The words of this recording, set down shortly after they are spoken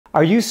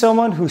Are you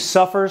someone who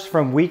suffers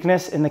from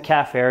weakness in the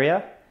calf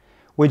area?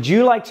 Would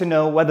you like to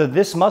know whether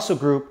this muscle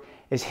group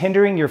is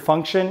hindering your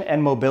function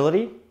and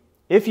mobility?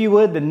 If you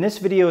would, then this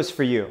video is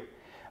for you.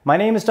 My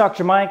name is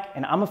Dr. Mike,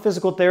 and I'm a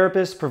physical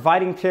therapist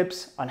providing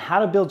tips on how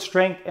to build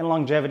strength and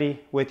longevity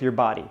with your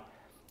body.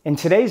 In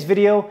today's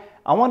video,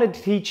 I wanted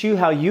to teach you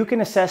how you can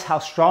assess how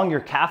strong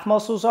your calf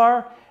muscles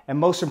are, and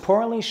most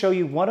importantly, show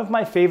you one of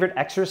my favorite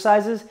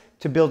exercises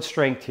to build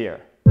strength here.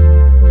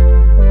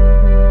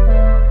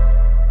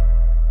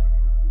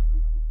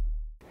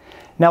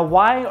 Now,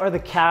 why are the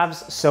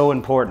calves so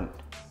important?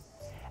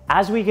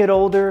 As we get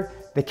older,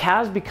 the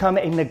calves become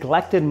a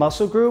neglected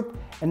muscle group,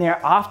 and they are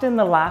often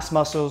the last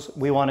muscles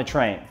we want to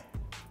train.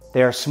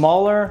 They are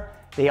smaller,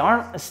 they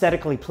aren't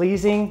aesthetically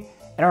pleasing,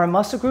 and are a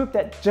muscle group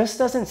that just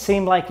doesn't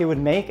seem like it would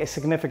make a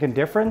significant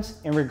difference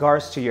in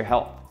regards to your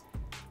health.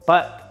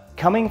 But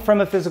coming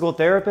from a physical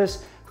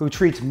therapist who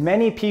treats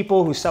many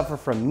people who suffer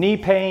from knee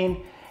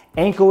pain,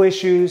 ankle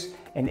issues,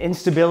 and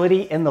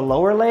instability in the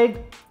lower leg,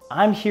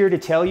 I'm here to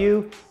tell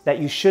you that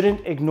you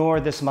shouldn't ignore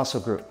this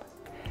muscle group.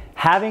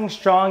 Having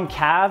strong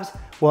calves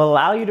will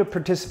allow you to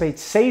participate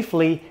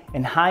safely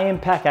in high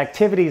impact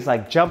activities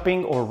like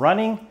jumping or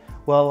running,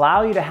 will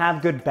allow you to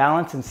have good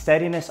balance and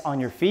steadiness on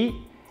your feet,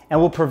 and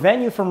will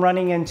prevent you from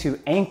running into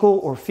ankle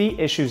or feet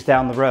issues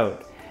down the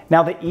road.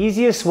 Now, the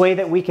easiest way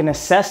that we can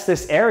assess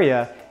this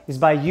area is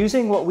by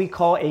using what we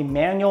call a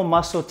manual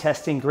muscle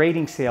testing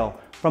grading scale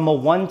from a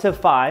 1 to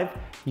 5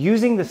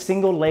 using the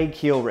single leg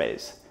heel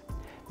raise.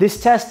 This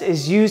test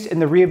is used in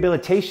the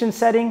rehabilitation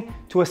setting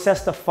to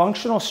assess the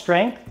functional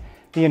strength,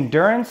 the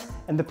endurance,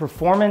 and the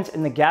performance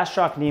in the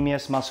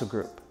gastrocnemius muscle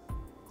group.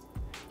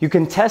 You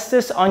can test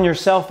this on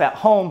yourself at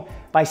home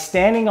by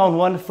standing on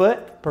one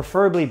foot,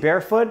 preferably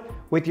barefoot,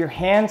 with your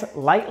hands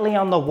lightly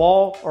on the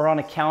wall or on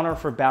a counter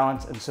for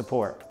balance and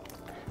support.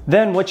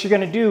 Then what you're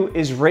gonna do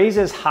is raise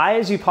as high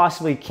as you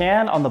possibly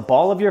can on the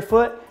ball of your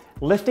foot,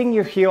 lifting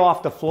your heel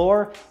off the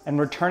floor and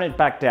return it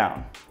back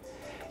down.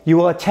 You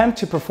will attempt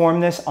to perform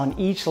this on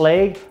each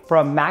leg for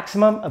a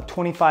maximum of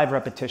 25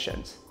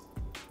 repetitions.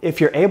 If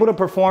you're able to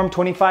perform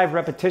 25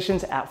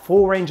 repetitions at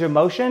full range of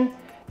motion,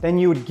 then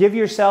you would give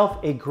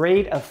yourself a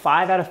grade of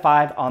 5 out of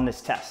 5 on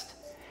this test.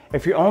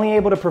 If you're only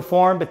able to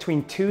perform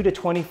between 2 to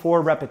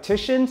 24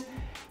 repetitions,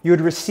 you would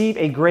receive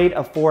a grade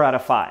of 4 out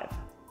of 5.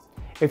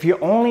 If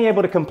you're only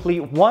able to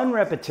complete 1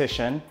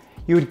 repetition,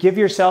 you would give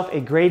yourself a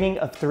grading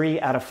of 3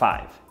 out of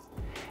 5.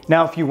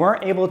 Now, if you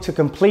weren't able to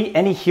complete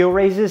any heel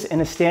raises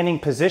in a standing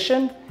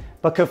position,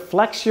 but could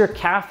flex your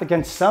calf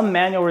against some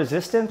manual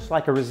resistance,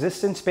 like a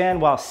resistance band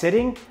while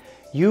sitting,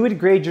 you would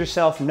grade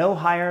yourself no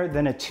higher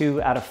than a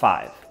 2 out of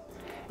 5.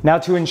 Now,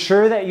 to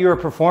ensure that you are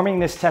performing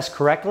this test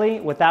correctly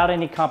without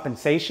any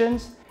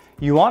compensations,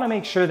 you want to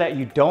make sure that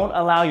you don't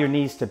allow your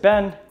knees to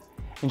bend,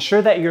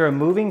 ensure that you're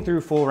moving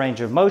through full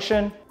range of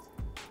motion,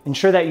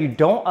 ensure that you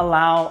don't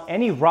allow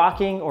any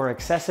rocking or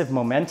excessive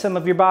momentum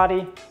of your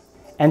body,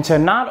 and to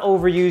not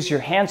overuse your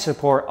hand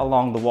support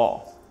along the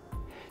wall.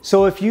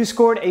 So if you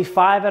scored a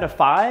 5 out of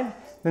 5,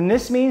 then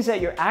this means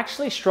that you're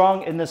actually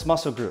strong in this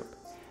muscle group.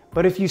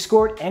 But if you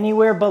scored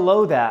anywhere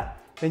below that,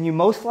 then you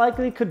most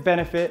likely could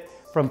benefit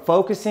from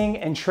focusing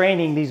and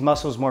training these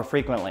muscles more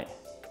frequently.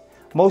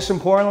 Most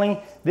importantly,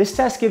 this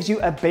test gives you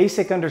a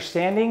basic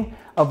understanding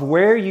of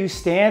where you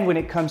stand when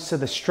it comes to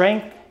the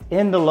strength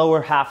in the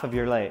lower half of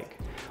your leg.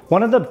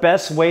 One of the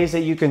best ways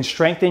that you can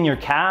strengthen your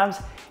calves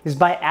is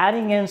by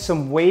adding in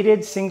some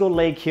weighted single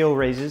leg heel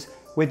raises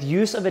with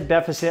use of a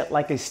deficit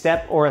like a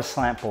step or a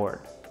slant board.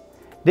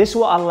 This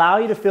will allow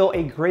you to feel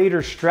a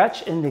greater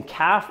stretch in the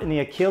calf and the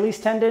Achilles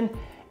tendon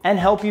and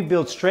help you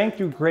build strength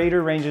through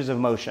greater ranges of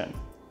motion.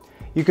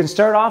 You can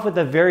start off with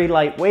a very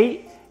light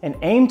weight and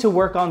aim to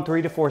work on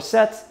 3 to 4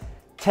 sets,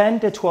 10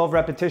 to 12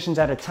 repetitions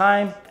at a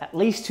time, at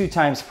least 2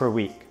 times per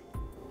week.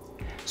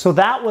 So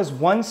that was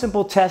one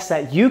simple test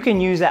that you can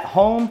use at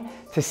home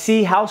to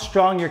see how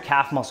strong your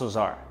calf muscles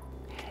are.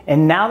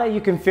 And now that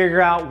you can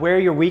figure out where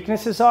your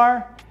weaknesses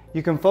are,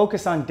 you can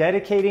focus on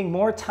dedicating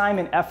more time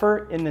and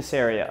effort in this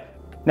area.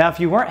 Now, if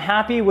you weren't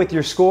happy with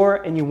your score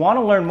and you want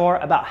to learn more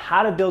about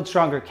how to build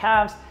stronger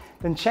calves,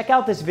 then check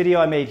out this video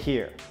I made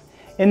here.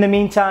 In the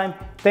meantime,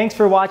 thanks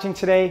for watching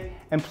today,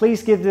 and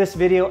please give this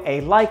video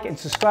a like and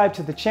subscribe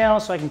to the channel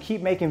so I can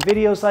keep making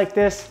videos like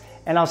this,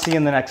 and I'll see you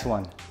in the next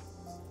one.